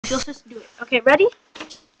let's just do it. Okay, ready?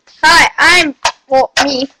 Hi, I'm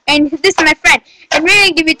me, and this is my friend, and we're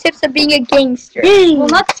gonna give you tips of being a gangster. Well,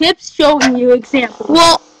 not tips, showing you examples.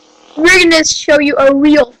 Well, we're gonna show you a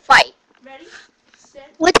real fight. Ready?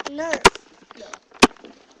 Set. With nerve.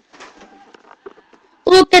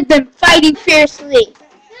 Look at them fighting fiercely.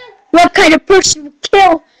 What kind of person would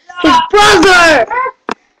kill his brother?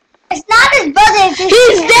 It's not his brother.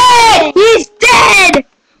 He's dead! He's dead!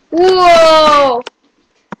 Whoa!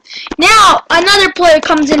 Now another player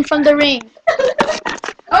comes in from the ring.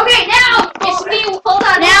 Okay, now it's me. Hold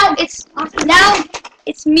on. Now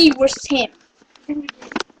it's me versus him.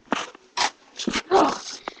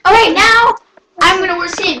 Okay, now I'm gonna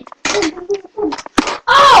versus him.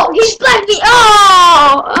 Oh, he split me.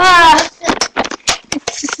 Oh!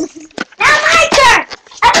 Now my turn.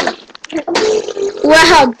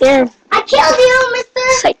 Wow, damn. I killed you, mister.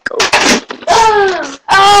 Psycho. Oh.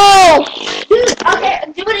 Oh! Okay,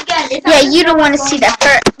 do it again. Yeah, you don't want to see that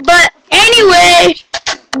hurt. But anyway,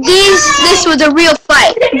 this was a real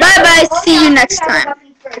fight. Bye bye. See you next time.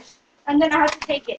 And then I have to take it.